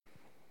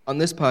On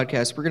this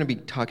podcast, we're going to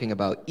be talking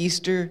about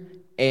Easter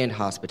and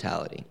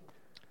hospitality.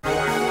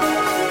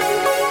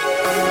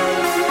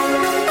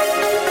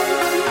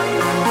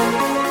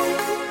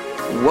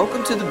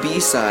 Welcome to the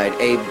B-Side,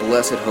 a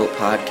Blessed Hope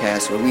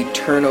podcast where we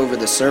turn over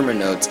the sermon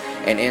notes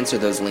and answer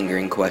those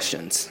lingering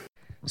questions.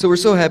 So we're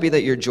so happy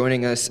that you're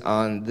joining us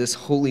on this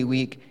Holy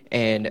Week,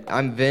 and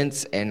I'm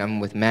Vince, and I'm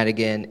with Matt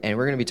again, and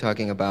we're going to be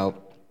talking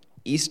about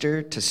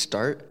Easter to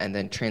start and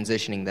then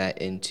transitioning that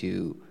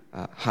into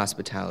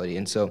hospitality.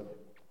 And so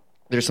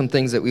there's some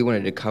things that we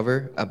wanted to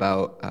cover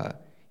about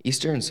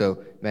Easter, and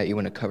so, Matt, you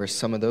want to cover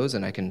some of those,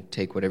 and I can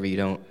take whatever you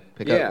don't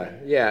pick up?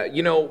 Yeah.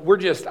 We're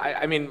just,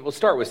 we'll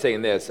start with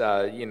saying this,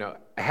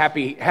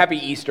 happy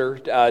Easter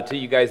to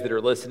you guys that are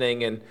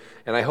listening, and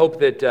I hope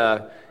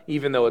that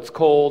even though it's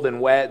cold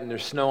and wet and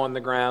there's snow on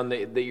the ground,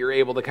 that you're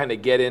able to kind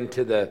of get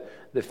into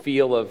the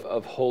feel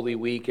of Holy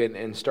Week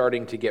and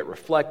starting to get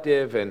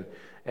reflective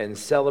and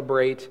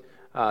celebrate,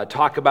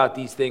 talk about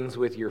these things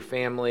with your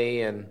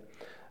family, and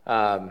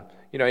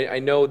I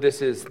know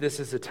this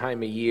is a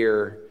time of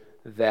year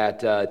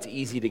that it's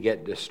easy to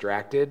get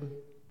distracted.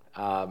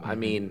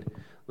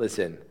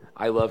 Listen,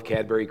 I love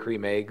Cadbury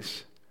cream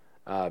eggs.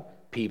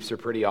 Peeps are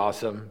pretty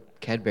awesome.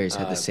 Cadbury's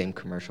had the same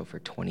commercial for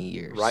 20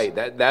 years. Right,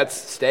 that's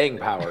staying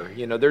power.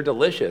 They're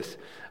delicious.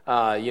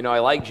 I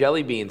like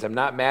jelly beans. I'm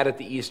not mad at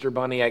the Easter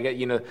Bunny. I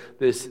get,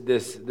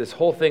 this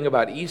whole thing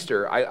about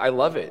Easter. I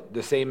love it,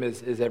 the same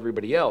as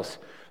everybody else.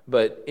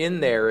 But in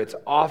there, it's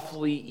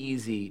awfully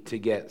easy to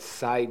get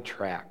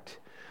sidetracked.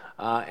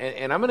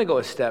 And I'm going to go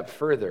a step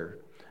further.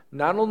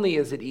 Not only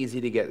is it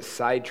easy to get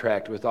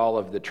sidetracked with all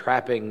of the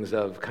trappings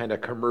of kind of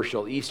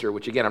commercial Easter,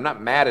 which again, I'm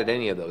not mad at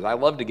any of those. I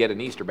love to get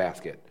an Easter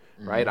basket,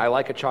 right? I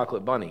like a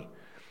chocolate bunny.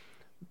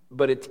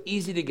 But it's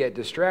easy to get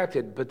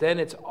distracted, but then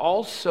it's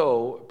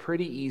also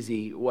pretty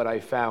easy, what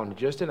I found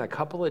just in a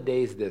couple of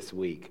days this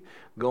week,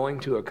 going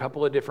to a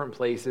couple of different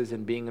places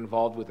and being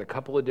involved with a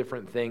couple of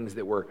different things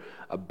that were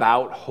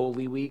about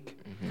Holy Week,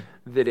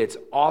 that it's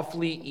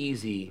awfully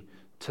easy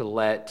to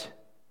let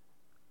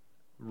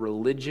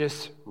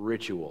religious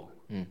ritual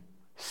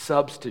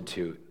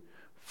substitute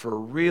for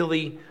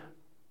really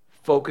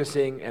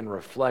focusing and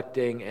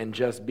reflecting and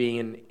just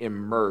being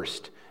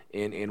immersed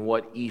in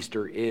what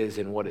Easter is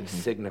and what it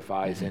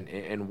signifies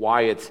and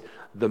why it's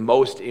the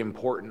most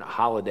important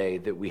holiday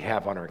that we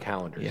have on our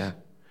calendars. Yeah.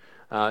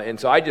 And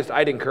so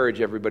I'd encourage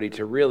everybody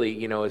to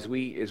really, as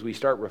we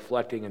start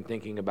reflecting and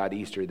thinking about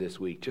Easter this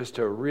week, just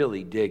to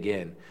really dig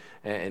in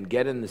and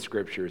get in the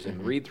scriptures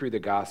and read through the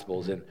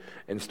Gospels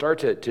and start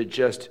to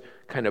just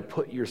kind of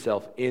put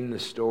yourself in the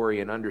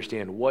story and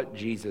understand what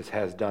Jesus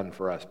has done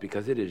for us,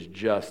 because it is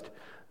just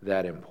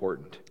that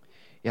important.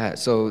 Yeah,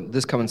 so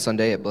this coming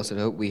Sunday at Blessed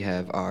Hope, we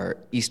have our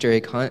Easter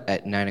egg hunt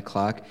at 9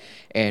 o'clock,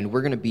 and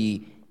we're going to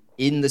be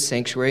in the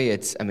sanctuary.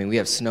 We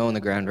have snow on the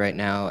ground right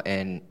now,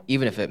 and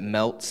even if it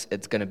melts,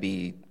 it's going to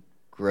be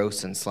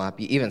gross and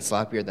sloppy, even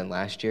sloppier than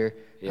last year,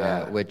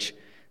 which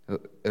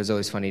it was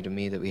always funny to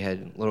me that we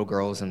had little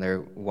girls in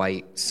their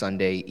white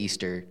Sunday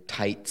Easter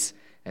tights,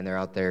 and they're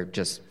out there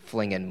just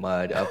flinging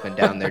mud up and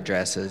down their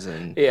dresses.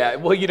 And yeah,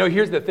 well,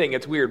 here's the thing.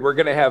 It's weird. We're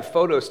going to have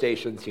photo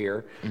stations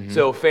here,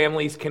 so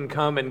families can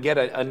come and get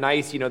a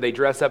nice, they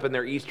dress up in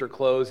their Easter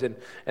clothes, and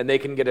they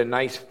can get a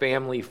nice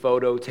family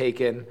photo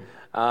taken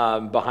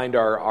behind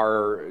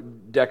our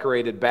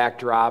decorated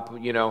backdrop,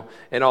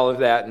 and all of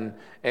that.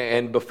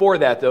 And before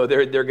that, though,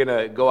 they're going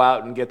to go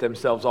out and get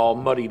themselves all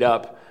muddied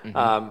up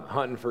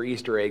hunting for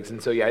Easter eggs.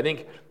 And so, I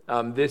think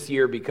this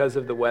year, because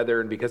of the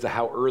weather and because of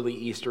how early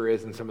Easter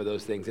is and some of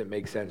those things, it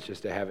makes sense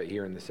just to have it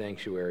here in the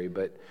sanctuary.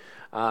 But,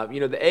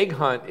 the egg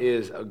hunt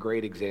is a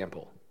great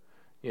example,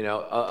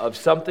 of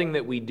something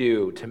that we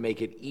do to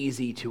make it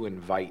easy to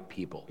invite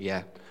people.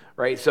 Yeah.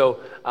 Right? So,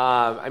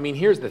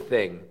 here's the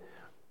thing.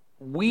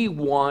 We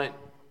want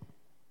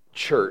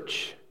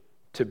church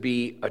to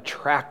be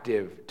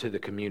attractive to the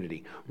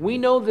community. We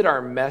know that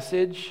our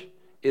message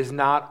is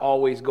not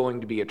always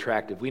going to be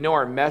attractive. We know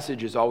our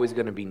message is always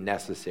going to be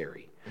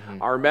necessary.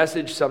 Our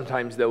message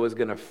sometimes, though, is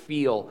going to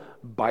feel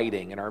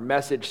biting, and our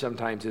message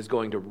sometimes is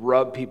going to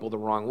rub people the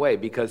wrong way,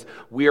 because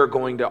we are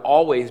going to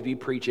always be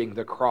preaching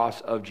the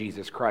cross of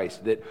Jesus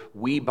Christ, that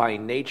we by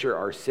nature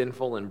are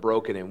sinful and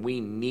broken, and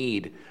we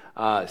need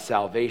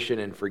salvation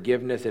and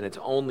forgiveness, and it's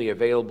only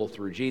available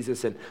through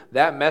Jesus, and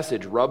that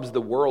message rubs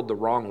the world the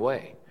wrong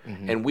way.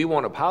 And we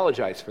won't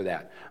apologize for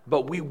that.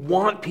 But we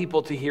want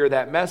people to hear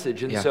that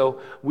message. And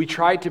so we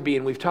try to be,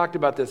 and we've talked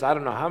about this, I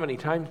don't know how many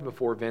times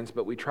before, Vince,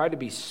 but we try to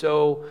be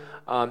so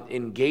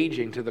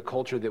engaging to the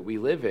culture that we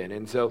live in.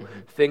 And so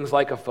things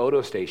like a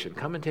photo station,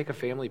 come and take a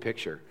family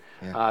picture.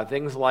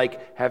 Things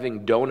like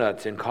having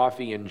donuts and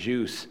coffee and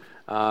juice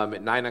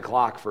at 9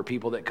 o'clock for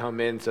people that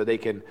come in so they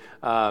can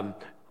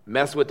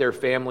mess with their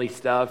family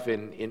stuff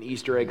in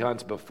Easter egg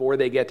hunts before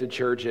they get to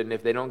church, and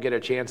if they don't get a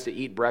chance to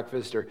eat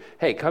breakfast, or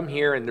hey, come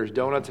here and there's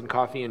donuts and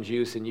coffee and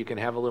juice and you can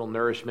have a little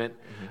nourishment.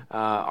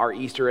 Our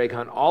Easter egg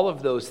hunt, all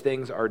of those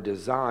things are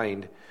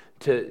designed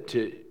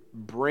to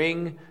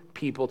bring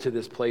people to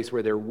this place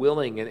where they're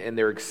willing and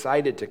they're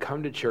excited to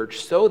come to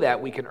church so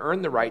that we can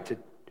earn the right to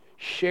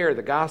share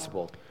the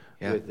gospel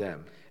Yeah. with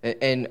them.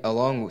 And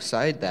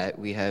alongside that,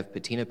 we have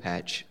Patina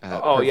Patch Yeah,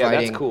 that's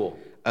providing cool.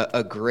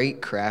 a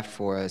great craft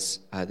for us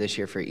this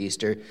year for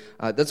Easter.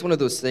 That's one of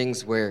those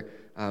things where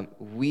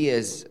we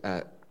as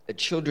a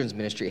children's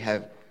ministry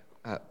have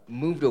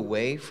moved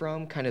away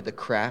from kind of the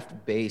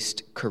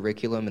craft-based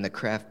curriculum and the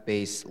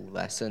craft-based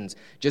lessons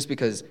just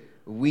because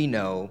we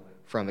know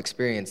from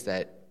experience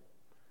that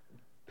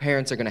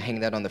parents are going to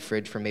hang that on the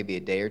fridge for maybe a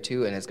day or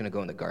two, and it's going to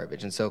go in the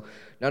garbage. And so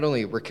not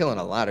only we're killing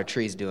a lot of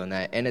trees doing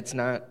that, and it's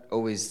not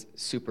always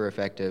super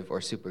effective or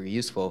super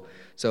useful.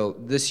 So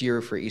this year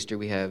for Easter,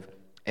 we have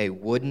a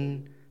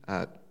wooden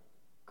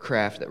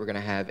craft that we're going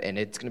to have, and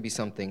it's going to be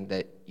something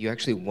that you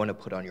actually want to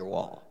put on your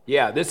wall.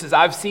 Yeah,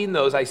 I've seen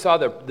those. I saw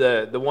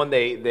the one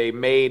they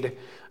made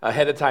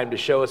ahead of time to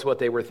show us what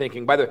they were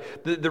thinking. By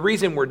the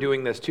reason we're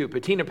doing this too,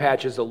 Patina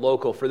Patch is a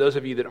local, for those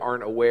of you that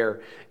aren't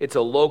aware, it's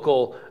a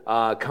local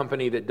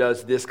company that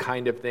does this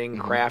kind of thing,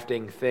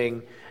 crafting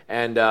thing,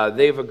 and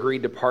they've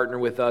agreed to partner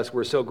with us.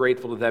 We're so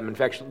grateful to them. In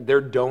fact,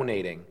 they're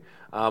donating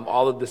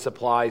all of the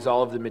supplies,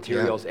 all of the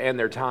materials, and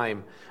their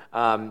time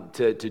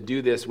to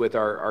do this with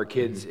our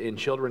kids in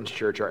children's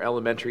church, our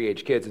elementary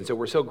age kids, and so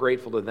we're so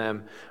grateful to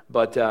them.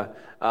 But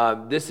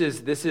this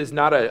is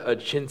not a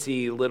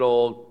chintzy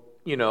little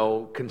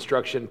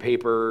construction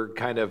paper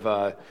kind of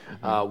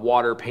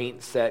water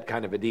paint set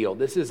kind of a deal.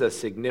 This is a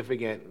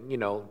significant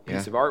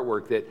piece of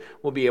artwork that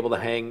we'll be able to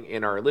hang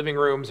in our living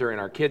rooms or in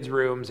our kids'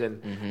 rooms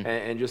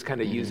and just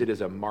kind of use it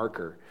as a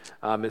marker.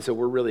 And so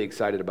we're really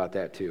excited about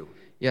that too.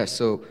 Yeah,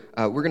 so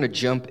we're going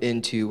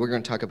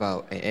to talk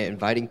about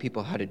inviting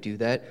people how to do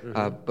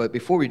that. But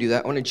before we do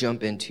that, I want to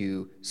jump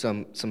into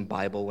some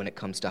Bible when it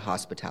comes to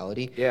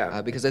hospitality.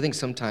 Yeah. Because I think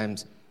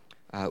sometimes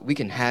we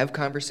can have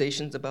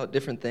conversations about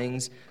different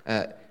things,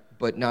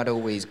 but not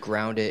always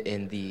ground it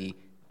in the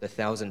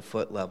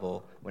 1,000-foot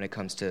level when it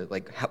comes to,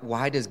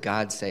 why does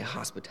God say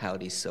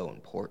hospitality is so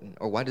important?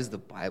 Or why does the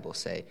Bible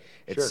say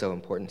it's so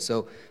important?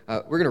 So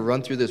we're going to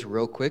run through this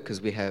real quick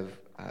because we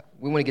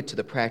want to get to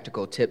the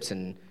practical tips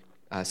and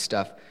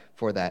stuff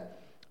for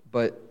that.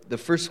 But the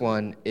first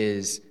one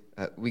is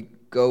we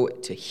go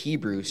to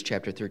Hebrews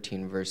chapter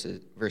 13,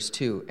 verse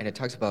 2, and it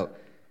talks about,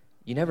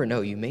 you never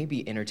know, you may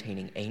be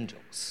entertaining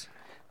angels,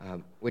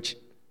 which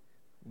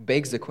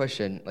begs the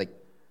question,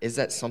 is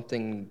that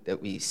something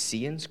that we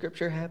see in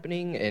Scripture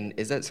happening, and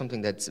is that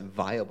something that's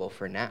viable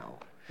for now?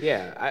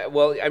 Yeah,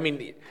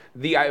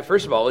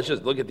 first of all, let's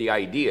just look at the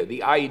idea.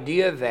 The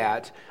idea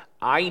that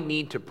I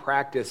need to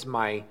practice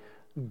my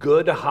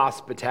good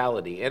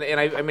hospitality. And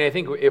I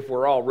think if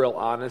we're all real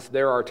honest,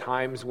 there are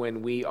times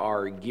when we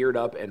are geared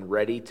up and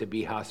ready to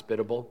be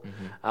hospitable,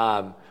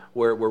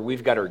 where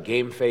we've got our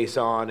game face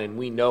on and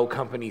we know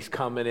company's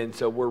coming, and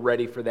so we're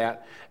ready for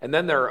that. And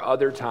then there are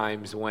other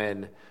times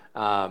when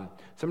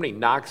somebody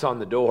knocks on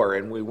the door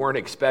and we weren't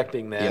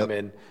expecting them,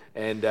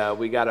 and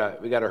we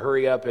gotta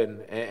hurry up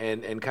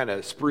and kind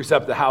of spruce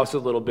up the house a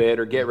little bit,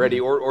 or get ready,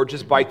 or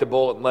just bite the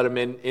bullet and let them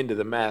into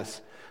the mess.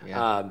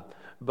 Yeah.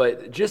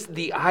 But just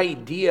the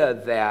idea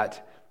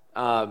that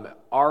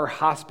our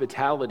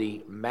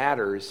hospitality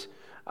matters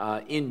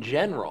in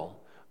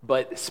general,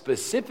 but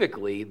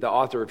specifically the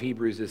author of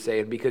Hebrews is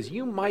saying, because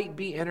you might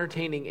be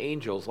entertaining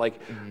angels.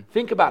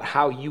 Think about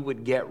how you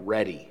would get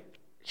ready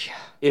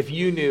if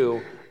you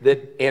knew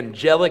that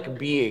angelic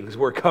beings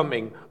were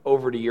coming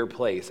over to your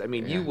place.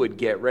 You would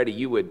get ready.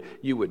 You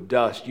would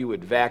dust. You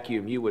would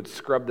vacuum. You would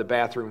scrub the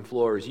bathroom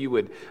floors. You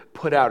would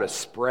put out a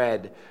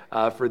spread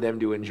for them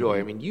to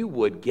enjoy. You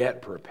would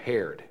get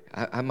prepared.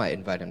 I might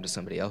invite him to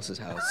somebody else's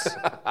house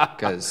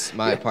because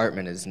my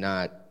apartment is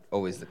not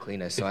always the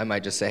cleanest. So I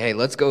might just say, hey,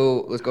 let's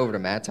go over to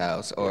Matt's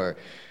house.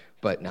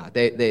 But no,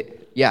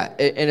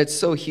 and it's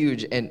so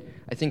huge. And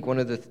I think one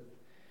of the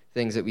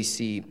things that we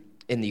see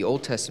in the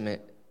Old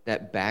Testament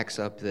that backs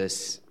up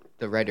the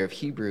writer of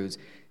Hebrews,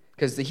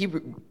 because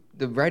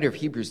the writer of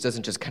Hebrews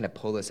doesn't just kind of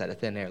pull this out of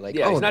thin air.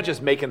 He's not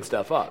just making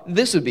stuff up.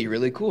 This would be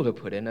really cool to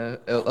put in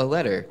a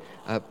letter.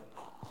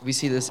 We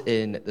see this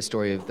in the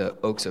story of the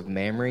Oaks of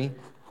Mamre,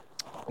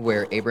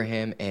 where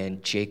Abraham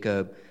and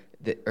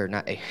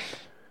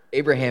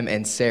Abraham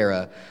and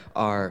Sarah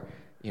are,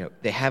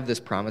 they have this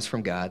promise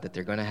from God that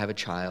they're going to have a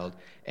child,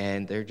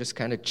 and they're just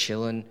kind of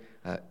chilling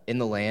in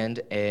the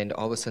land, and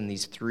all of a sudden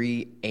these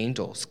three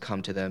angels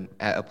come to them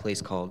at a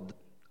place called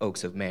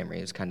Oaks of Mamre.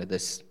 It's kind of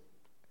this,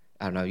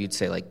 I don't know, you'd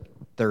say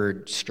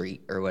 3rd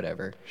Street or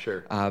whatever.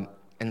 Sure.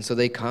 And so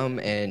they come,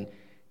 and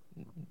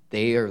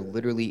they are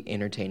literally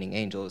entertaining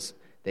angels.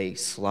 They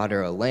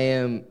slaughter a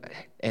lamb,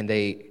 and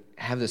they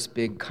have this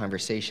big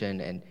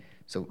conversation, and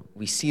so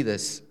we see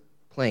this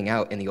playing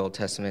out in the Old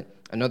Testament.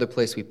 Another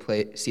place we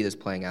see this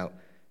playing out,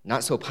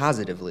 not so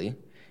positively,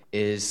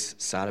 is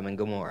Sodom and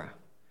Gomorrah.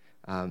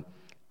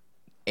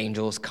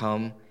 Angels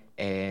come,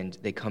 and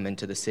they come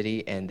into the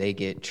city, and they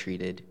get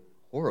treated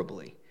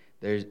horribly.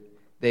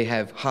 They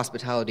have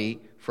hospitality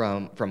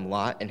from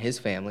Lot and his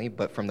family,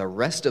 but from the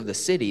rest of the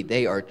city,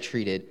 they are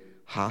treated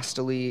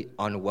hostilely,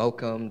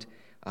 unwelcomed,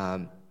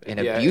 and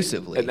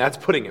abusively. And that's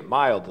putting it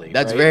mildly.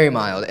 That's right? very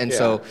mild. And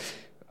so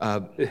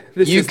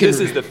This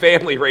is the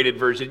family-rated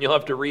version. You'll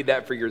have to read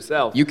that for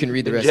yourself. You can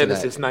read the rest of that.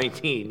 Genesis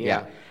 19,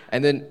 yeah.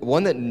 And then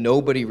one that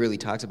nobody really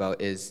talks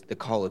about is the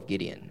call of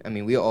Gideon. I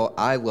mean,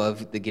 I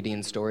love the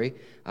Gideon story,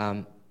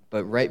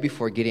 but right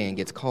before Gideon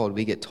gets called,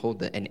 we get told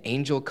that an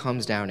angel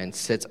comes down and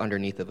sits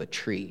underneath of a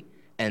tree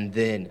and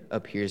then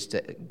appears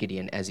to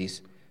Gideon as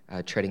he's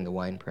treading the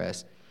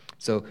winepress.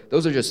 So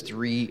those are just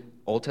 3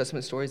 Old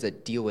Testament stories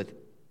that deal with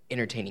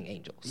entertaining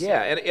angels.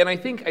 Yeah, and I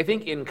think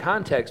in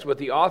context, what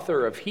the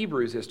author of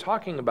Hebrews is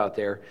talking about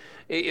there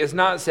is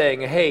not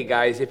saying, hey,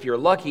 guys, if you're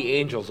lucky,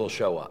 angels will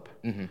show up.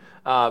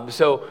 Mm-hmm.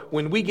 So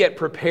when we get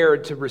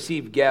prepared to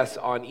receive guests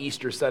on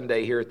Easter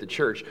Sunday here at the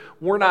church,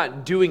 we're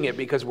not doing it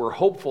because we're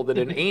hopeful that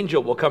an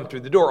angel will come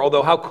through the door,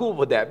 although how cool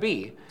would that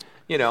be?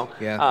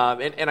 Yeah.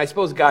 And I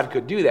suppose God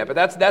could do that, but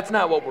that's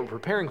not what we're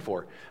preparing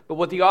for. But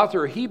what the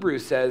author of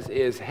Hebrews says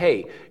is,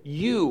 hey,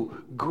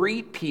 you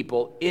greet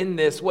people in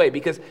this way,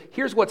 because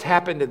here's what's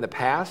happened in the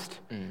past.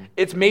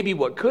 It's maybe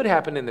what could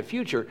happen in the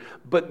future,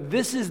 but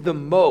this is the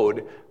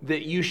mode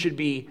that you should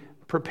be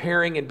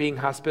preparing and being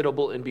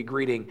hospitable and be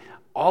greeting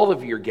all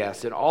of your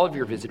guests and all of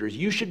your visitors.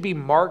 You should be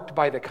marked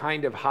by the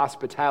kind of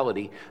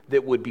hospitality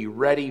that would be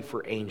ready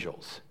for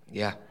angels.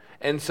 Yeah.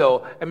 And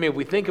so, I mean, if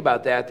we think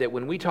about that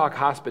when we talk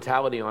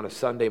hospitality on a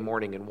Sunday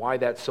morning and why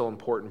that's so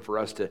important for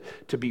us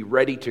to be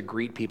ready to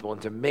greet people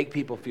and to make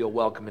people feel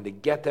welcome and to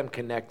get them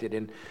connected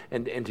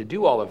and to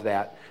do all of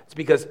that, it's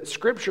because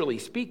scripturally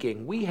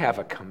speaking, we have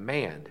a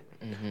command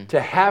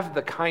to have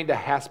the kind of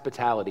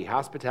hospitality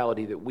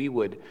that we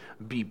would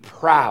be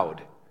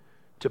proud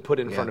to put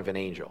in front of an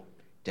angel.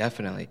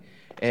 Definitely.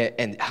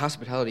 And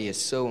hospitality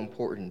is so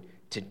important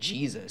to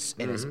Jesus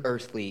in his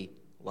earthly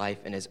life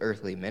and his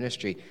earthly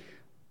ministry.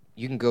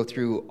 You can go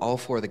through all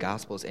 4 of the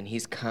Gospels, and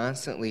he's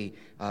constantly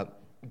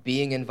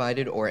being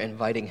invited or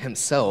inviting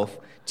himself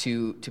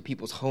to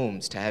people's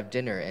homes to have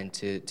dinner and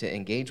to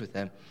engage with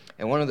them.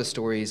 And one of the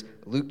stories,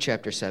 Luke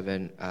chapter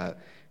 7,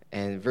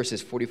 and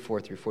verses 44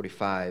 through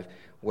 45,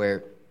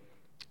 where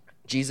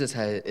Jesus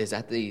is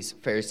at these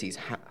Pharisees'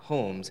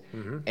 homes,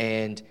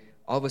 and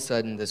all of a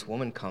sudden this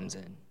woman comes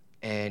in,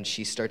 and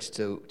she starts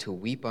to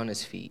weep on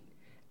his feet,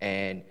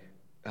 and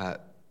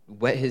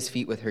wet his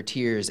feet with her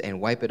tears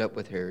and wipe it up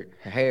with her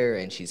hair,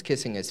 and she's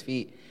kissing his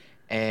feet.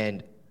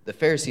 And the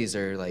Pharisees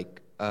are like,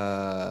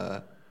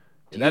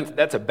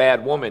 that's a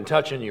bad woman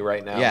touching you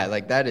right now. Yeah,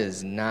 like that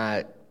is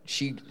not,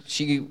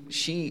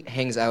 she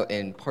hangs out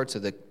in parts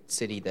of the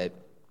city that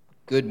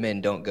good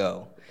men don't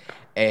go.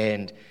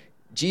 And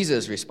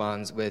Jesus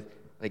responds with,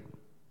 like,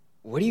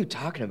 what are you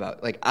talking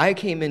about? Like, I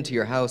came into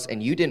your house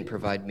and you didn't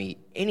provide me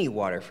any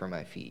water for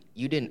my feet.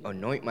 You didn't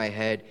anoint my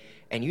head,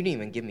 and you didn't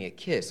even give me a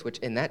kiss, which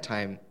in that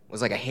time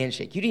was like a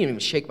handshake. You didn't even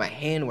shake my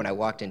hand when I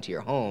walked into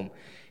your home.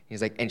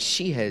 He's like, and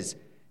she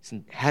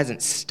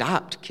hasn't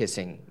stopped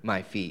kissing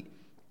my feet.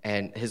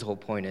 And his whole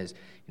point is,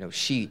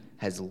 she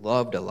has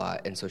loved a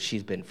lot, and so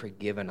she's been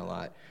forgiven a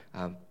lot.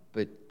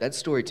 But that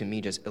story to me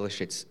just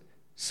illustrates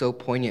so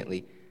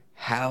poignantly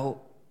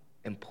how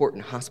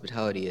important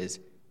hospitality is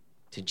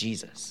to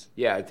Jesus.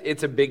 Yeah,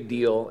 it's a big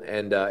deal,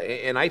 and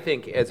I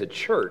think as a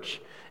church,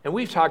 and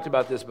we've talked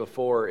about this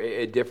before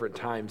at different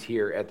times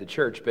here at the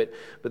church, but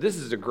this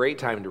is a great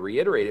time to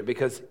reiterate it,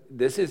 because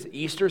this is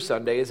Easter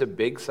Sunday is a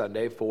big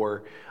Sunday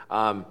for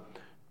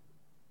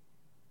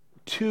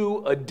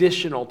 2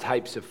 additional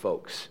types of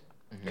folks.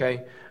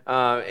 Okay,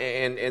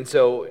 and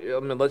so I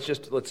mean,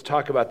 let's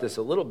talk about this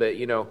a little bit.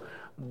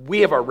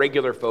 We have our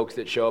regular folks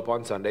that show up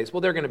on Sundays.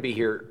 Well, they're going to be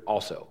here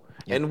also.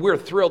 Yep. And we're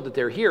thrilled that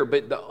they're here,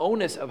 but the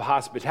onus of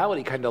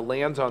hospitality kind of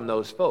lands on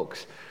those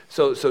folks.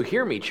 So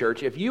hear me,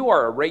 church. If you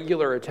are a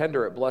regular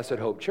attender at Blessed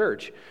Hope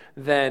Church,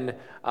 then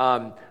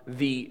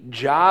the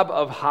job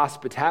of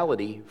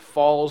hospitality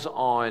falls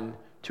on,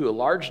 to a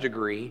large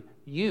degree,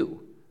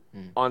 you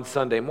on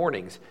Sunday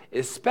mornings,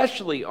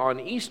 especially on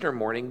Easter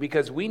morning,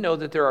 because we know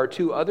that there are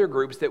 2 other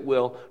groups that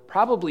will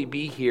probably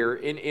be here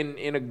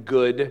in a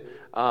good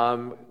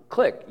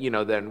click,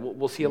 then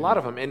we'll see a lot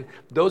of them. And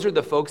those are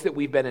the folks that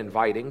we've been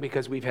inviting,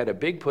 because we've had a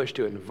big push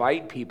to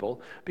invite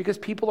people, because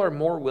people are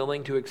more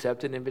willing to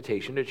accept an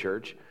invitation to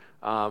church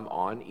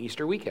on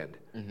Easter weekend,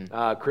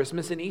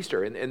 Christmas and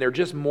Easter, and they're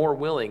just more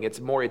willing. It's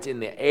in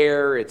the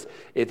air.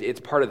 It's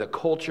part of the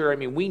culture. I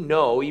mean, we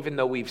know, even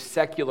though we've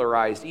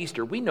secularized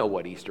Easter, we know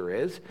what Easter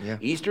is. Yeah.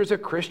 Easter's a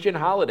Christian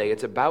holiday.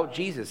 It's about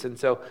Jesus, and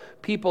so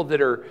people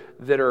that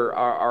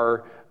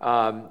are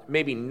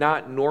maybe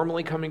not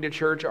normally coming to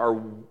church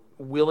are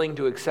willing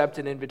to accept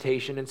an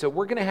invitation, and so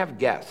we're going to have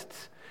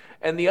guests.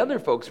 And the other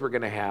folks we're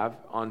going to have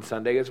on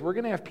Sunday is we're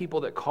going to have people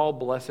that call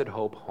Blessed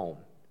Hope home,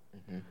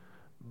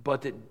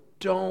 but that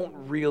don't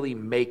really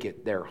make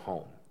it their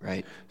home.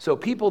 Right. So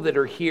people that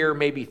are here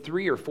maybe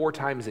 3 or 4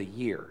 times a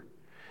year.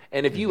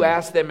 And if you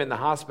ask them in the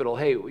hospital,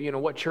 hey,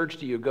 what church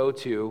do you go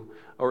to?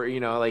 Or,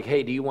 like,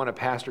 hey, do you want a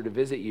pastor to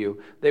visit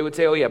you? They would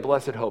say, oh, yeah,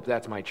 Blessed Hope,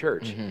 that's my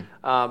church.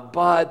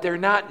 But they're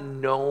not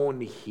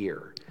known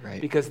here.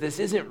 Right. Because this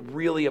isn't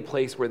really a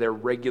place where they're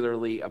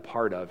regularly a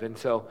part of. And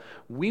so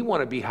we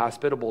want to be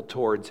hospitable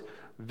towards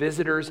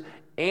visitors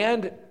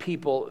and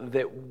people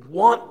that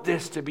want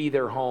this to be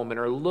their home and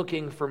are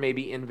looking for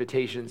maybe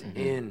invitations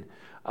in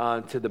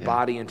to the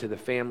body and to the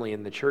family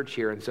and the church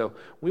here. And so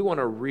we want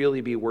to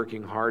really be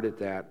working hard at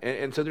that.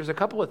 And so there's a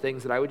couple of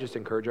things that I would just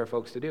encourage our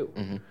folks to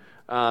do.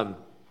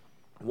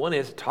 One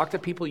is talk to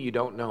people you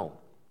don't know.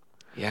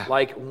 Yeah.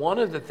 Like one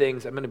of the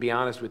things, I'm going to be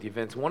honest with you,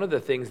 Vince, one of the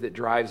things that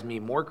drives me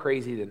more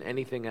crazy than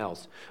anything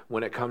else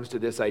when it comes to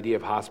this idea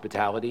of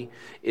hospitality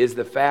is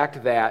the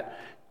fact that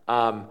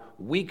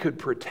we could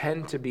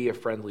pretend to be a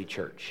friendly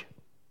church.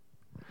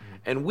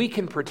 And we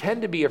can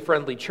pretend to be a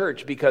friendly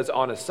church because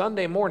on a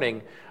Sunday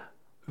morning,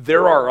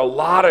 there are a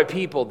lot of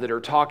people that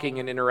are talking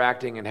and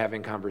interacting and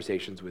having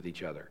conversations with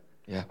each other.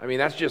 Yeah. I mean,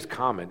 that's just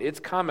common. It's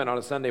common on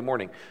a Sunday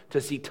morning to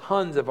see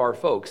tons of our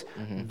folks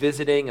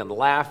visiting and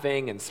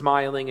laughing and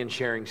smiling and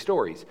sharing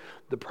stories.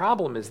 The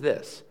problem is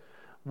this.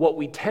 What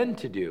we tend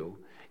to do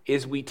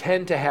is we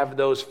tend to have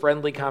those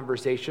friendly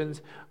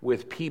conversations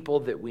with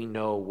people that we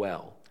know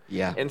well.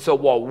 Yeah. And so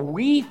while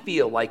we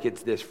feel like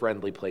it's this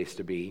friendly place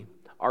to be,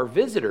 our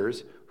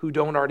visitors who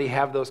don't already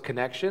have those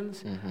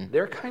connections,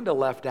 they're kind of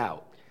left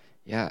out.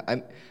 Yeah,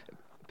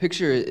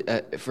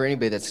 picture, for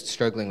anybody that's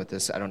struggling with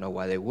this, I don't know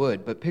why they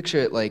would, but picture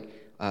it like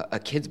a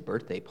kid's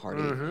birthday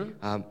party.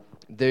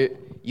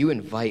 You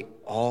invite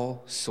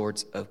all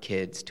sorts of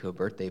kids to a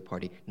birthday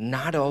party.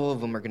 Not all of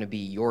them are going to be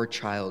your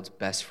child's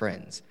best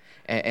friends.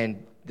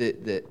 And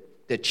the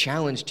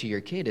challenge to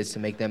your kid is to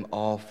make them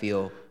all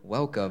feel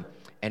welcome.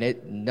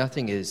 And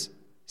nothing is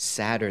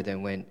sadder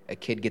than when a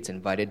kid gets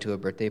invited to a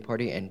birthday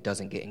party and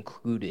doesn't get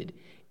included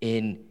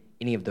in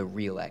any of the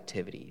real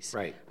activities.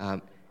 Right.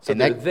 So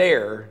they're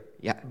there,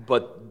 yeah,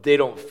 but they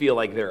don't feel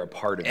like they're a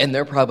part of it. And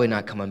they're probably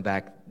not coming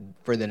back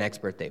for the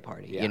next birthday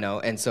party, Yeah. you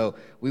know? And so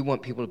we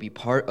want people to be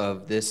part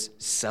of this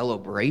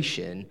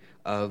celebration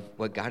of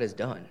what God has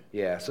done.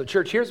 Yeah, so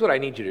church, here's what I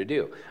need you to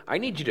do. I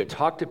need you to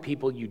talk to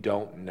people you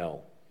don't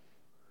know.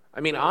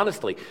 I mean,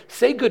 honestly,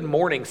 say good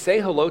morning,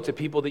 say hello to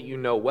people that you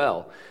know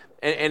well.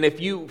 And if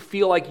you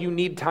feel like you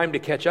need time to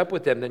catch up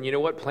with them, then you know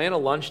what? Plan a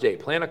lunch date,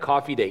 plan a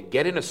coffee date,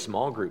 get in a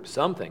small group,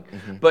 something.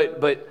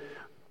 But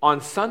on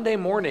Sunday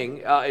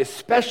morning,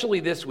 especially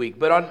this week,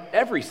 but on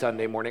every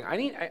Sunday morning,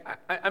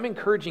 I'm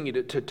encouraging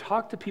you to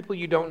talk to people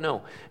you don't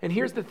know. And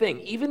here's the thing,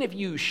 even if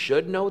you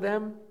should know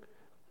them,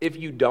 if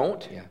you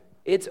don't,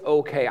 it's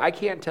okay. I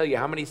can't tell you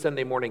how many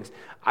Sunday mornings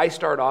I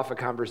start off a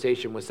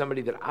conversation with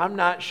somebody that I'm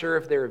not sure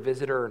if they're a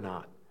visitor or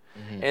not.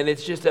 And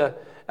it's just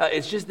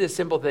this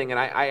simple thing. And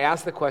I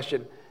ask the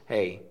question,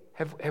 hey,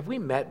 have we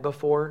met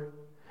before?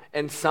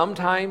 And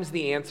sometimes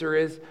the answer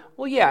is,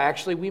 well, yeah,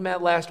 actually, we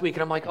met last week.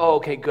 And I'm like, oh,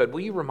 okay, good.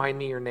 Will you remind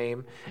me your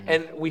name?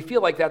 And we feel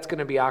like that's going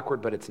to be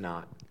awkward, but it's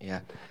not.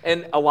 Yeah.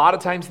 And a lot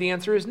of times the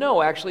answer is,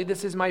 no, actually,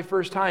 this is my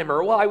first time.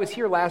 Or, well, I was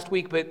here last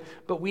week,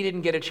 but we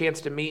didn't get a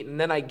chance to meet. And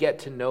then I get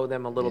to know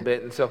them a little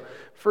bit. And so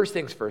first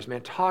things first, man,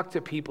 talk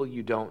to people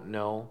you don't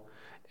know.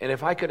 And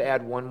if I could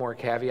add one more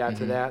caveat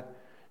to that,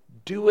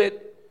 do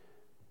it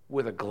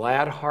with a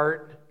glad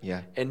heart.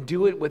 Yeah. And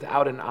do it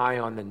without an eye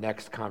on the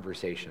next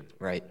conversation.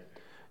 Right.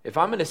 If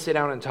I'm going to sit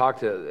down and talk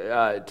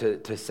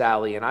to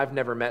Sally, and I've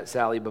never met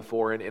Sally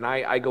before, and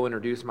I go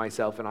introduce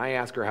myself, and I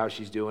ask her how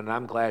she's doing, and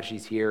I'm glad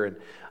she's here, and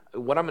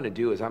what I'm going to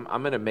do is I'm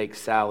going to make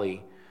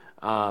Sally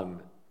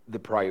the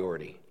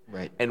priority.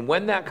 Right. And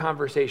when that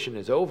conversation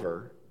is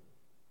over,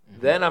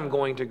 then I'm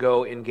going to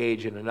go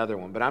engage in another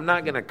one. But I'm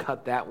not going to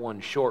cut that one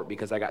short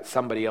because I got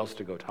somebody else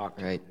to go talk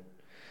to.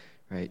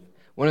 Right.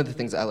 One of the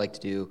things I like to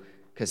do,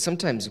 because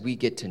sometimes we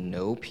get to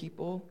know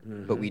people,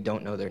 but we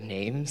don't know their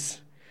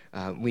names.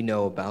 We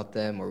know about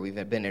them, or we've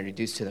been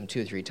introduced to them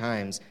 2 or 3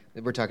 times.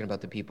 We're talking about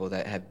the people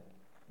that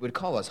would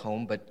call us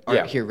home, but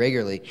aren't here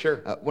regularly. Sure.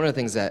 One of the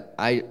things that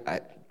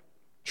I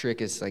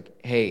trick is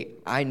like, hey,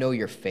 I know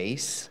your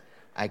face.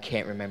 I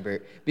can't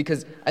remember.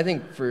 Because I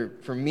think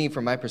for me,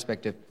 from my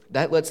perspective,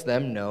 that lets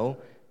them know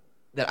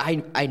that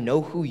I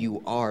know who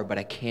you are, but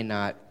I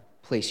cannot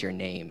place your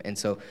name. And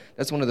so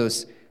that's one of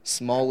those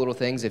small little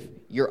things. If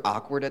you're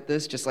awkward at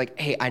this, just like,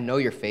 hey, I know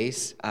your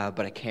face, but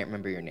I can't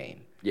remember your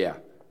name.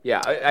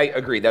 Yeah, I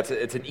agree.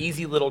 It's an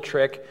easy little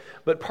trick,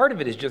 but part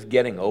of it is just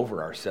getting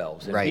over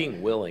ourselves and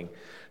being willing.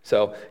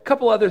 So a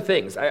couple other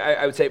things.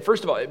 I would say,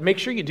 first of all, make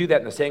sure you do that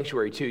in the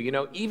sanctuary too. You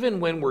know,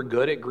 even when we're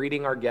good at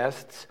greeting our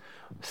guests,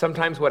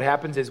 sometimes what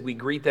happens is we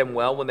greet them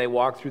well when they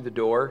walk through the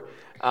door,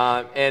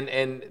 and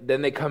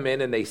then they come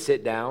in and they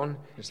sit down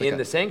in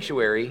the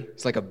sanctuary.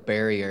 It's like a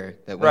barrier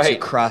that once you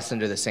cross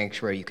into the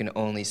sanctuary, you can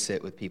only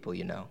sit with people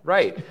you know.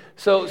 Right.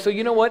 So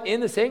you know what?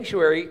 In the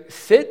sanctuary,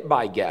 sit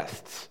by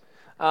guests.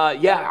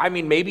 I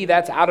mean, maybe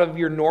that's out of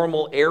your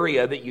normal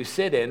area that you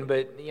sit in,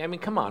 but I mean,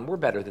 come on, we're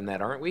better than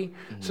that, aren't we?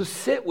 So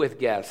sit with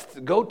guests,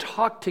 go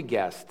talk to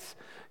guests.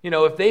 You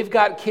know, if they've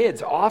got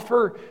kids,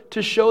 offer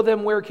to show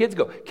them where kids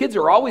go. Kids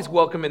are always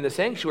welcome in the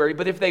sanctuary,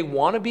 but if they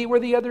want to be where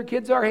the other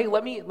kids are, hey,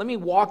 let me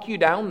walk you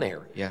down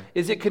there. Yeah.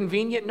 Is it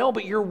convenient? No,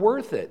 but you're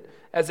worth it.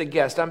 as a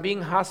guest. I'm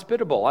being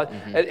hospitable.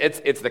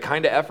 It's the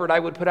kind of effort I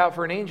would put out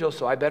for an angel,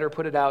 so I better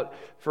put it out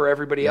for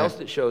everybody else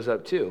that shows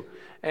up too.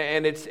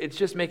 And it's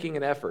just making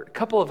an effort. A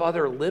couple of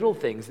other little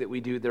things that we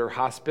do that are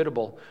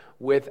hospitable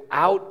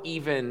without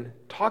even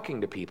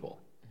talking to people.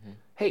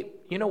 Hey,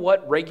 you know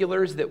what?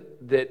 Regulars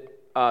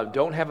that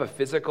don't have a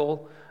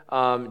physical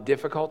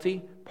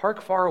difficulty,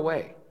 park far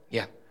away.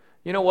 Yeah.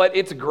 You know what?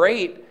 It's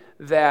great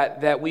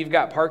that we've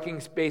got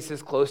parking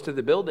spaces close to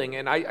the building.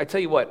 And I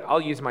tell you what,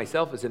 I'll use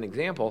myself as an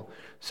example.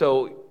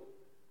 So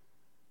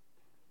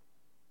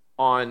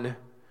on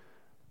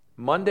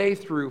Monday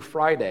through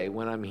Friday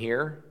when I'm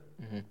here,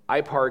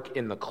 I park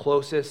in the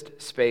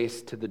closest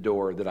space to the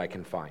door that I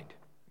can find.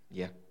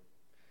 Yeah.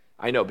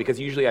 I know, because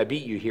usually I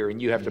beat you here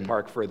and you have to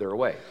park further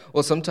away.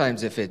 Well,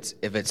 sometimes if it's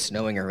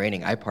snowing or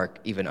raining, I park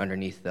even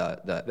underneath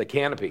the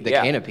canopy.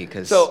 Canopy,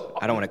 because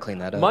I don't want to clean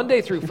that up.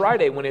 Monday through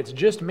Friday, when it's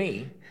just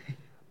me,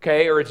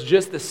 okay, or it's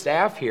just the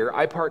staff here,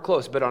 I park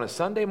close. But on a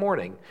Sunday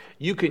morning,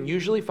 you can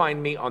usually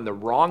find me on the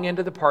wrong end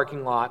of the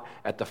parking lot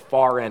at the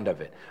far end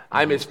of it.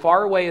 I'm as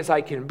far away as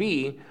I can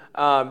be,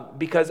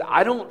 because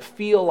I don't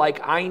feel like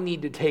I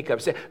need to take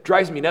up. It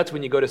drives me nuts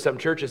when you go to some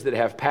churches that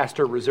have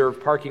pastor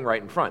reserved parking right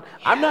in front.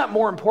 I'm not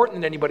more important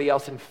than anybody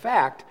else. In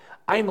fact,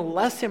 I'm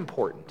less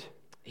important.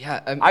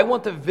 Yeah, I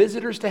want the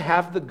visitors to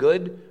have the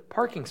good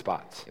parking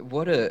spots.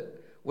 What a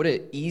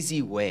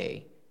easy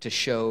way to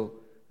show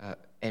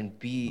and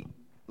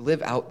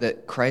live out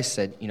that Christ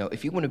said,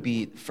 if you want to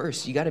be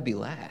first, you got to be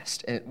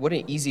last. And what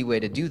an easy way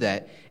to do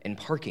that in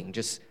parking.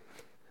 Just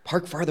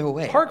park farther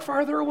away. Park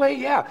farther away,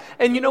 yeah.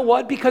 And you know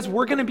what? Because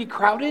we're going to be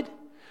crowded.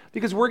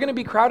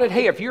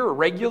 Hey, if you're a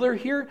regular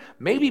here,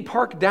 maybe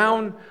park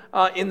down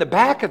in the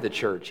back of the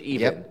church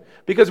even. Yep.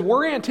 Because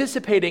we're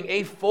anticipating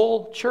a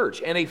full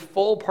church and a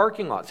full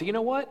parking lot. So you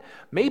know what?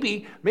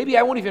 Maybe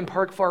I won't even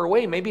park far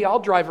away. Maybe I'll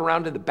drive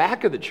around to the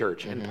back of the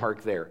church and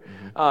park there.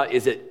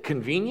 Is it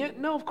convenient?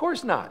 No, of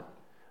course not.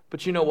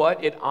 But you know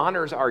what? It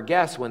honors our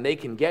guests when they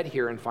can get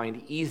here and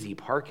find easy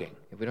parking.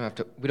 We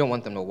don't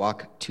want them to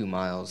walk 2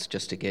 miles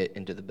just to get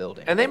into the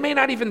building. And they may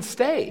not even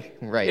stay.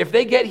 Right. If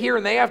they get here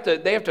and they have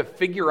to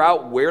figure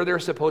out where they're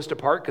supposed to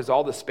park because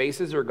all the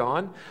spaces are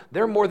gone,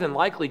 they're more than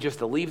likely just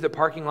to leave the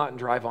parking lot and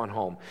drive on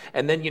home.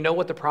 And then you know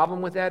what the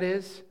problem with that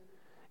is?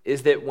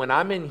 Is that when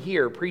I'm in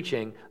here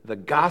preaching the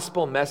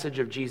gospel message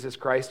of Jesus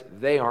Christ,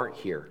 they aren't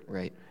here.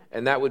 Right.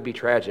 And that would be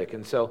tragic.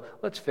 And so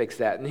let's fix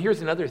that. And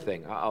here's another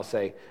thing I'll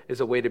say is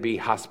a way to be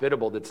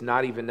hospitable that's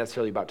not even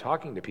necessarily about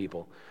talking to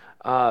people.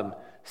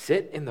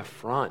 Sit in the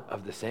front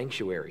of the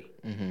sanctuary.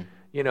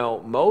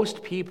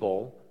 Most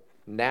people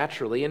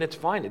naturally, and it's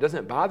fine, it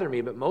doesn't bother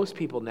me, but most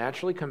people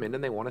naturally come in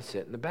and they want to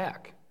sit in the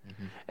back.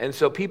 And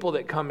so people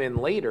that come in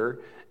later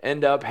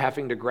end up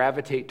having to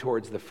gravitate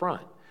towards the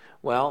front.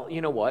 Well, you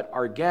know what?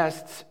 Our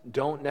guests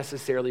don't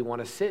necessarily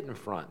want to sit in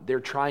front. They're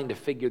trying to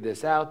figure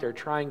this out. They're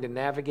trying to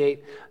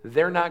navigate.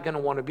 They're not going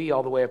to want to be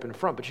all the way up in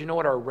front. But you know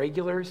what? Our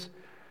regulars,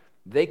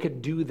 they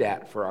could do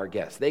that for our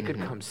guests. They could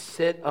come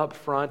sit up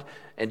front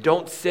and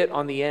don't sit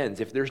on the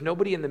ends. If there's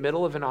nobody in the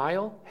middle of an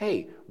aisle,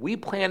 hey, we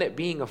plan it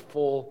being a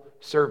full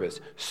service.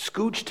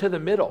 Scooch to the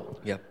middle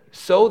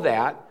so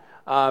that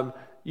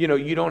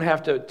you don't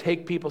have to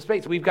take people's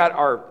space. We've got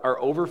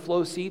our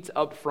overflow seats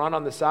up front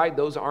on the side.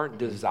 Those aren't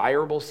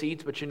desirable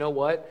seats, but you know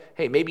what?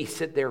 Hey, maybe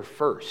sit there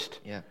first.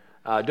 Yeah.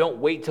 Don't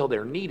wait till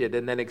they're needed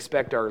and then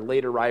expect our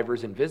late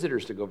arrivers and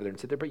visitors to go over there and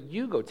sit there, but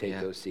you go take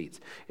those seats.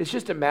 It's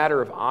just a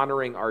matter of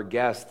honoring our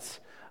guests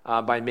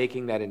by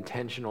making that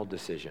intentional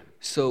decision.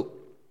 So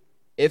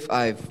if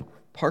I've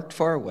parked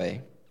far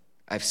away,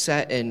 I've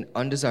sat in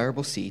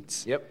undesirable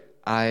seats,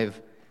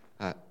 I've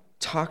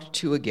talked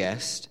to a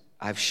guest,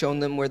 I've shown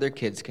them where their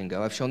kids can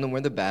go. I've shown them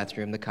where the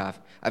bathroom, the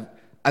coffee.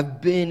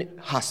 I've been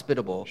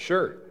hospitable.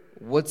 Sure.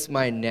 What's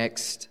my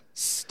next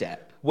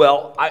step?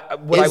 Well,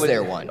 is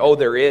there one? Oh,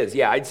 there is.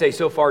 Yeah, I'd say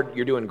so far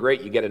you're doing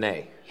great. You get an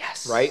A.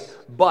 Yes. Right?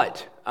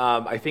 But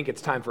I think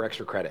it's time for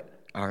extra credit.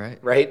 All right.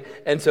 Right?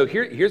 And so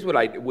here's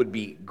what would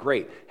be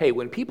great. Hey,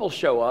 when people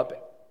show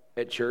up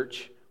at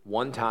church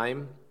one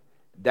time,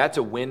 that's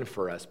a win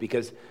for us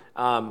because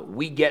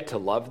we get to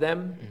love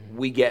them,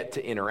 we get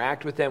to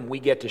interact with them, we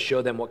get to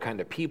show them what kind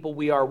of people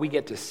we are, we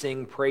get to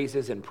sing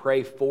praises and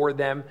pray for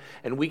them,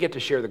 and we get to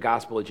share the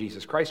gospel of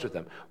Jesus Christ with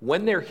them.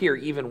 When they're here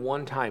even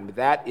one time,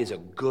 that is a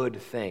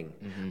good thing.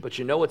 But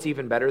you know what's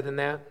even better than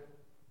that?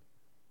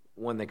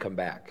 When they come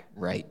back.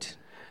 Right.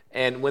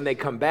 And when they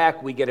come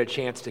back, we get a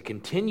chance to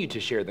continue to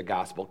share the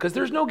gospel because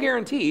there's no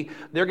guarantee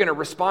they're going to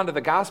respond to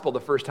the gospel the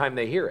first time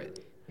they hear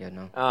it. Yeah,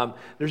 no.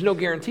 There's no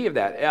guarantee of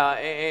that,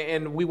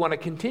 and we want to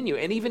continue.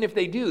 And even if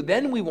they do,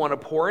 then we want to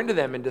pour into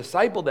them and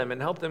disciple them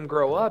and help them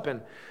grow up.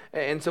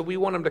 And so we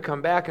want them to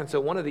come back. And so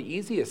one of the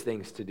easiest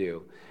things to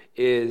do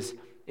is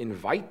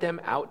invite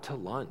them out to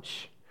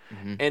lunch.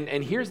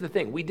 And here's the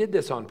thing. We did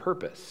this on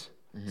purpose.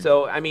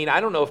 So, I mean,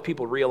 I don't know if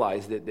people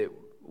realize that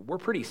we're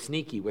pretty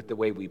sneaky with the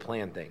way we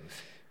plan things.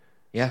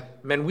 Yeah.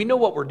 Man, we know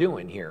what we're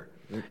doing here.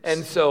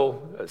 And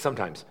so,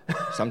 sometimes.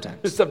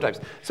 Sometimes.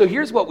 So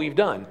here's what we've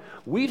done.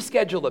 We've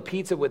scheduled a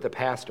pizza with the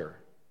pastor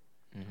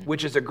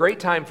which is a great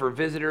time for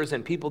visitors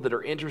and people that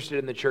are interested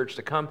in the church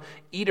to come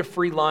eat a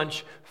free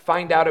lunch,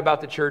 find out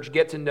about the church,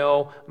 get to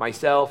know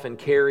myself and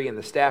Carrie and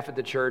the staff at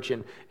the church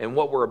and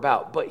what we're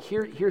about. But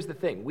here's the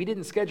thing. We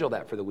didn't schedule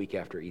that for the week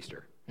after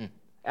Easter.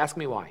 Ask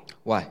me why.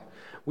 Why?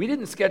 We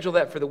didn't schedule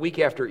that for the week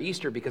after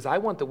Easter because I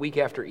want the week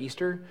after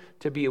Easter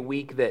to be a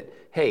week that,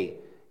 hey,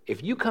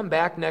 if you come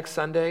back next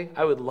Sunday,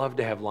 I would love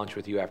to have lunch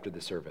with you after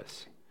the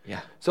service.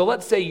 Yeah. So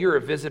let's say you're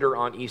a visitor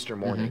on Easter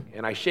morning,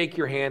 and I shake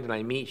your hand and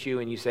I meet you,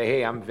 and you say,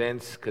 "Hey, I'm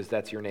Vince," because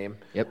that's your name.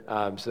 Yep.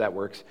 So that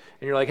works.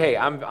 And you're like, "Hey,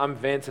 I'm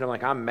Vince," and I'm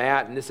like, "I'm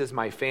Matt, and this is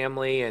my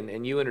family,"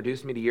 and you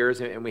introduce me to yours,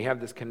 and we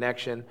have this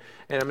connection.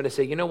 And I'm going to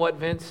say, "You know what,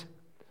 Vince?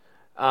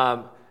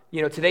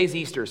 Today's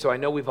Easter, so I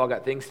know we've all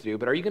got things to do,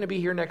 but are you going to be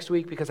here next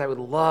week? Because I would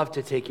love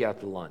to take you out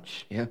to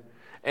lunch." Yeah.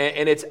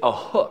 And it's a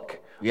hook.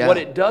 Yeah. What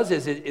it does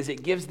is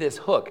it gives this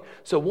hook.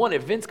 So one,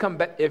 if Vince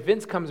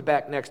comes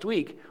back next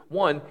week,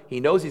 one, he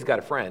knows he's got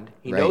a friend.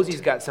 He knows he's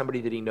got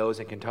somebody that he knows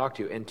and can talk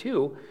to. And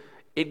two,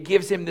 it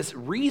gives him this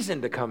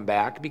reason to come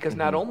back because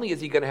not only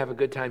is he going to have a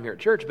good time here at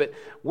church, but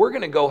we're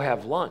going to go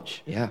have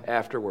lunch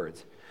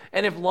afterwards.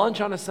 And if lunch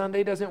on a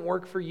Sunday doesn't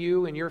work for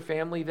you and your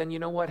family, then you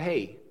know what?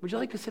 Hey, would you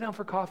like to sit down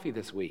for coffee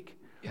this week?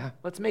 Yeah.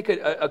 Let's make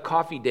a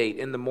coffee date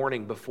in the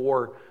morning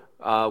before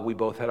we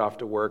both head off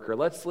to work, or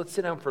let's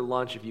sit down for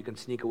lunch if you can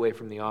sneak away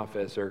from the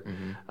office, or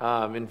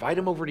invite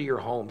them over to your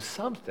home,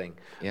 something.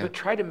 Yeah. But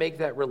try to make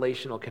that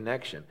relational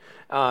connection.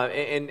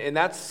 And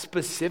that's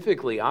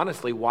specifically,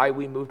 honestly, why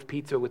we moved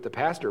Pizza with the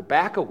Pastor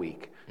back a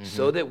week,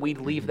 so that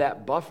we'd leave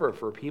that buffer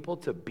for people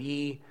to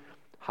be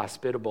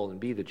hospitable and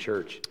be the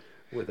church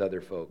with other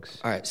folks.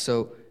 All right,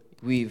 so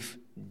we've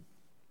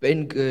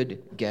been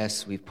good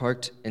guests. We've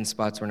parked in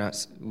spots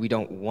we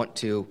don't want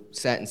to,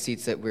 sat in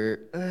seats that we're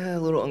a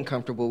little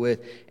uncomfortable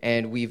with,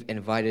 and we've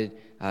invited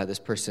this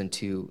person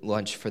to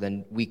lunch for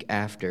the week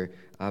after.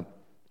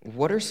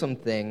 What are some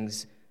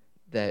things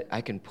that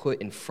I can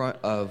put in front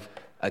of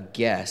a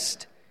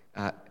guest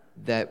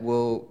that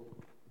will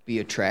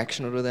be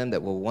attractional to them,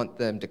 that will want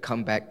them to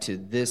come back to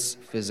this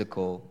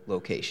physical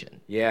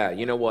location? Yeah,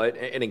 you know what?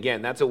 And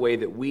again, that's a way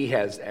that we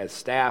as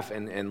staff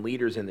and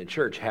leaders in the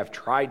church have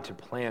tried to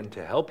plan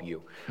to help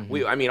you.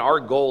 Our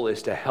goal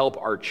is to help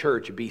our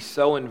church be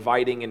so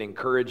inviting and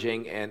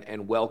encouraging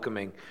and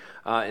welcoming.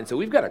 And so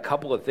we've got a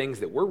couple of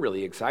things that we're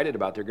really excited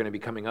about. They're going to be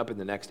coming up in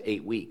the next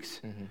 8 weeks.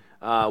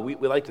 We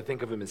like to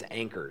think of them as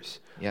anchors.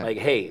 Yeah. Like,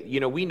 hey,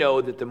 we know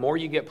that the more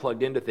you get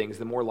plugged into things,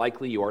 the more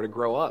likely you are to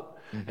grow up.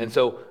 And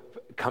so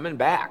coming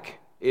back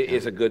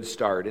is a good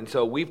start. And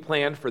so we've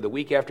planned for the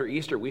week after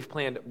Easter, we've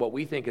planned what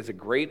we think is a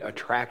great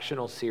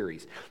attractional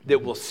series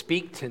that will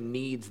speak to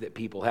needs that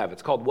people have.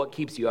 It's called What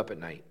Keeps You Up at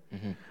Night.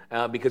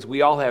 Because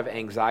we all have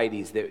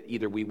anxieties that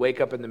either we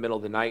wake up in the middle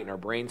of the night and our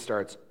brain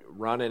starts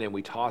running and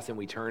we toss and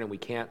we turn and we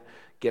can't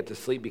get to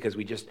sleep because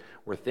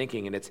we're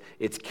thinking, and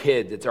it's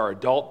kids, it's our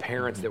adult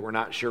parents that we're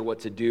not sure what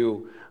to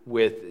do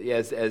with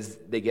as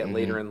they get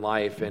later in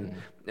life, and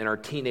our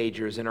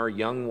teenagers and our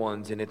young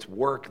ones, and it's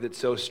work that's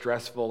so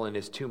stressful and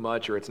is too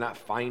much, or it's not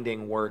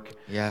finding work.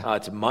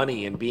 It's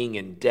money and being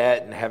in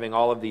debt and having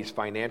all of these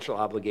financial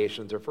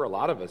obligations, or for a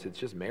lot of us, it's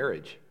just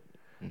marriage.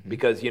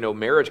 Because,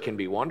 marriage can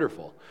be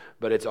wonderful,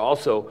 but it's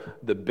also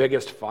the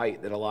biggest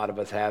fight that a lot of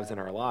us have in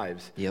our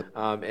lives.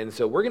 And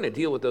so we're going to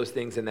deal with those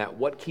things in that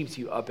What Keeps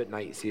You Up at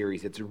Night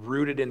series. It's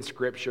rooted in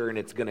Scripture, and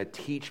it's going to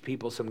teach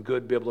people some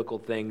good biblical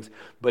things,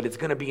 but it's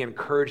going to be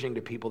encouraging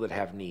to people that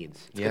have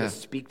needs. It's going to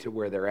speak to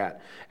where they're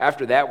at.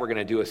 After that, we're going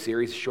to do a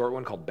series, a short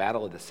one called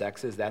Battle of the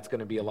Sexes. That's going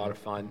to be a lot of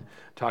fun,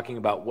 talking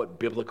about what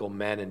biblical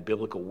men and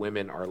biblical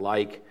women are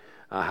like.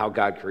 How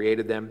God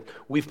created them.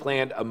 We've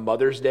planned a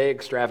Mother's Day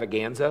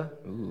extravaganza.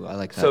 Ooh, I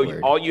like that So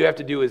word. all you have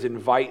to do is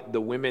invite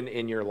the women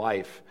in your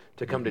life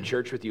to come to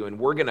church with you, and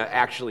we're going to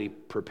actually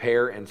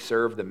prepare and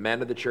serve. The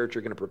men of the church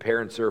are going to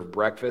prepare and serve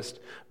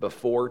breakfast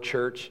before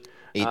church.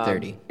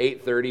 8:30.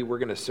 8:30, we're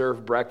going to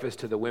serve breakfast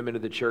to the women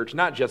of the church,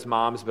 not just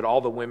moms, but all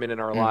the women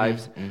in our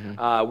lives.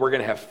 We're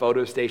going to have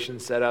photo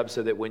stations set up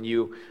so that when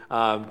you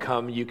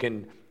come, you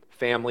can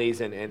families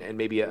and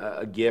maybe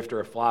a gift or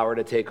a flower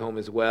to take home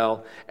as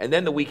well. And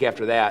then the week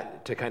after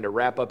that, to kind of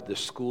wrap up the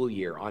school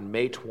year, on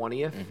May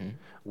 20th,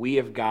 we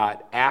have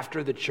got,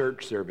 after the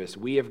church service,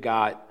 we have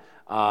got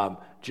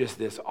just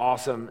this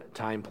awesome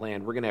time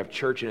planned. We're going to have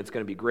church, and it's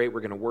going to be great.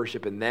 We're going to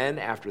worship, and then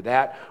after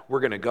that,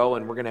 we're going to go,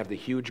 and we're going to have the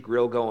huge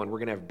grill going. We're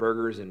going to have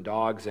burgers and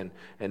dogs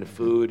and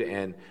food,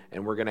 and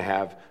we're going to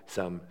have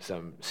some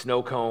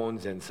snow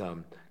cones and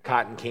some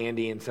cotton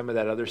candy and some of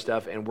that other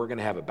stuff, and we're going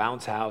to have a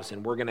bounce house,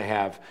 and we're going to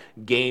have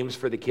games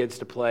for the kids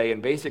to play,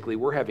 and basically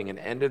we're having an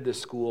end of the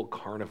school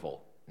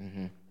carnival.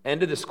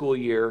 End of the school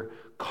year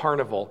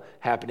carnival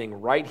happening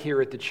right here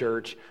at the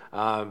church,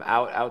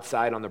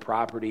 outside on the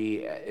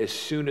property as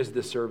soon as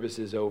the service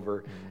is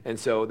over. And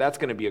so that's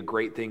going to be a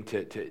great thing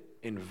to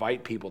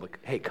invite people to,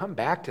 hey, come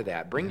back to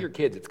that. Bring your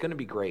kids. It's going to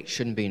be great.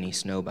 Shouldn't be any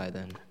snow by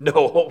then.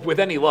 No, with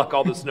any luck,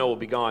 all the snow will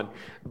be gone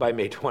by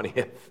May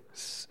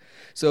 20th.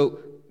 So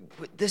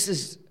this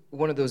is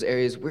one of those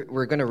areas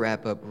we're going to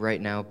wrap up right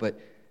now, but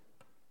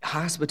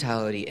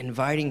hospitality,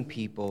 inviting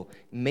people,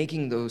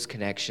 making those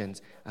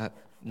connections,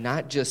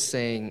 not just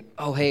saying,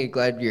 oh, hey,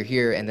 glad you're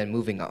here, and then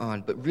moving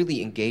on, but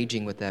really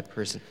engaging with that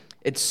person.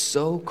 It's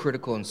so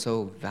critical and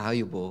so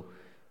valuable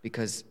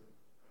because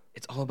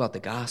it's all about the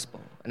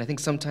gospel. And I think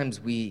sometimes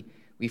we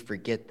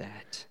forget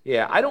that.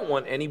 Yeah, I don't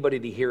want anybody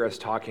to hear us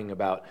talking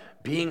about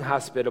being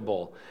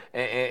hospitable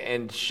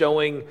and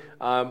showing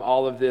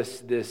all of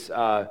this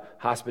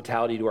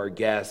hospitality to our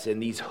guests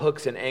and these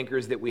hooks and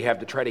anchors that we have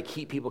to try to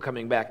keep people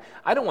coming back.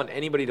 I don't want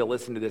anybody to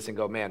listen to this and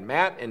go, man,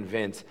 Matt and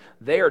Vince,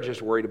 they are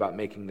just worried about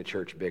making the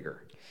church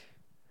bigger.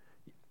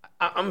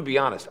 I'm going to be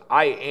honest.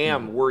 I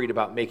am worried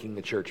about making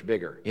the church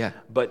bigger. Yeah.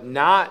 But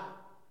not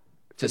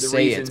for the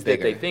reasons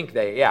that they think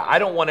I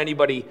don't want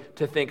anybody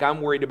to think I'm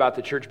worried about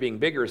the church being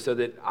bigger so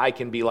that I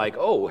can be like,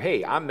 oh,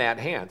 hey, I'm Matt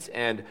Hance,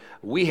 and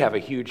we have a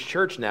huge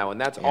church now, and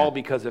that's all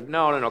because of,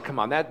 no, come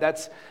on.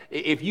 That's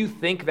if you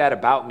think that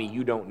about me,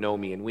 you don't know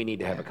me, and we need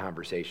to have a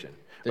conversation.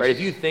 Right? If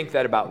you think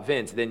that about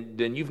Vince,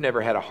 then you've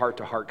never had a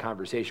heart-to-heart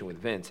conversation with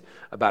Vince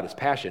about his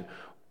passion.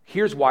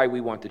 Here's why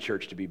we want the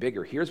church to be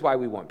bigger. Here's why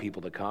we want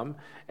people to come,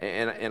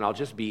 and I'll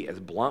just be as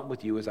blunt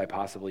with you as I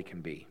possibly can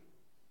be.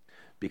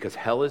 Because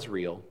hell is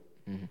real,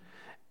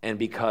 and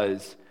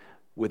because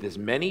with as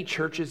many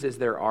churches as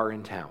there are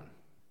in town,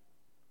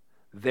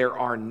 there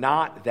are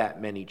not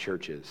that many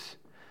churches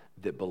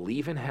that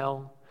believe in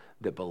hell,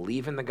 that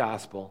believe in the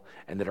gospel,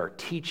 and that are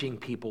teaching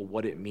people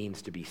what it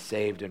means to be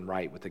saved and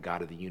right with the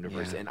God of the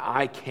universe. And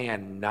I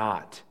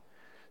cannot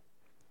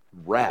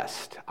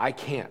rest. I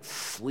can't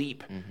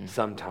sleep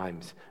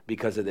sometimes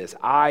because of this.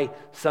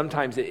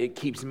 Sometimes it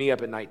keeps me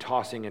up at night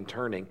tossing and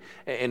turning,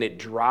 and it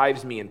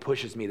drives me and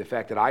pushes me, the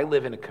fact that I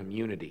live in a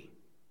community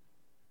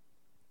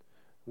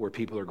where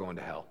people are going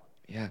to hell.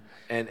 Yeah.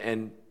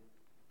 And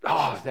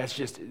that's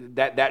just,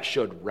 that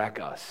should wreck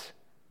us.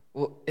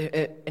 Well,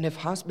 and if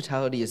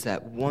hospitality is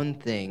that one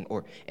thing,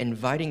 or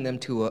inviting them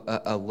to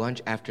a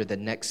lunch after the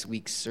next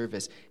week's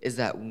service is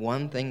that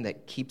one thing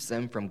that keeps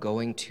them from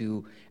going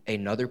to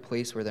another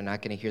place where they're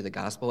not going to hear the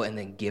gospel and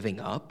then giving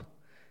up,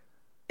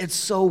 it's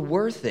so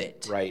worth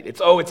it. Right. It's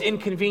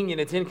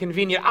inconvenient. It's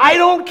inconvenient. I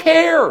don't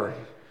care.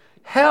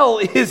 Hell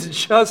is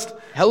just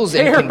Hell's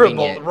terrible,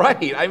 inconvenient.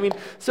 Right? I mean,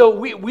 so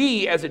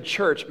we as a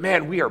church,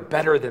 man, we are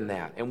better than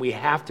that, and we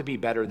have to be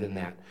better than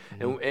that,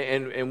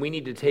 and we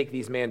need to take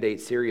these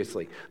mandates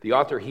seriously. The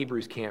author of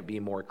Hebrews can't be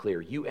more clear.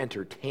 You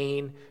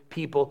entertain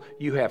people,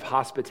 you have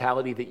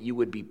hospitality that you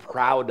would be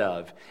proud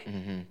of,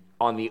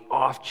 on the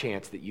off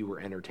chance that you were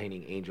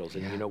entertaining angels.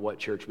 And you know what,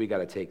 church, we got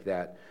to take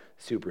that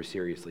super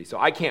seriously. So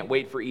I can't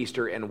wait for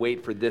Easter and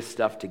wait for this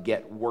stuff to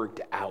get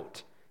worked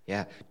out.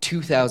 Yeah,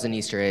 2,000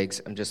 Easter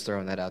eggs. I'm just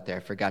throwing that out there. I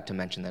forgot to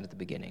mention that at the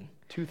beginning.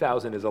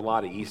 2,000 is a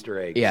lot of Easter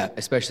eggs. Yeah,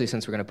 especially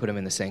since we're going to put them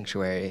in the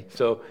sanctuary.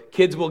 So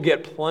kids will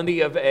get plenty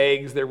of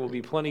eggs. There will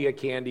be plenty of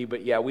candy.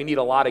 But yeah, we need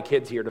a lot of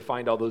kids here to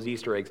find all those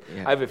Easter eggs.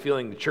 Yeah. I have a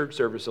feeling the church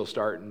service will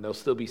start and there'll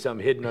still be some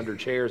hidden under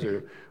chairs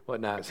or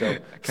whatnot. So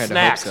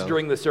snacks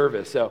during the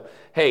service. So,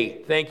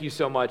 hey, thank you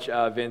so much,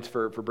 Vince,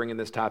 for bringing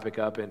this topic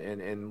up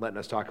and letting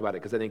us talk about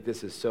it, because I think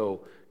this is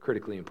so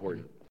critically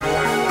important.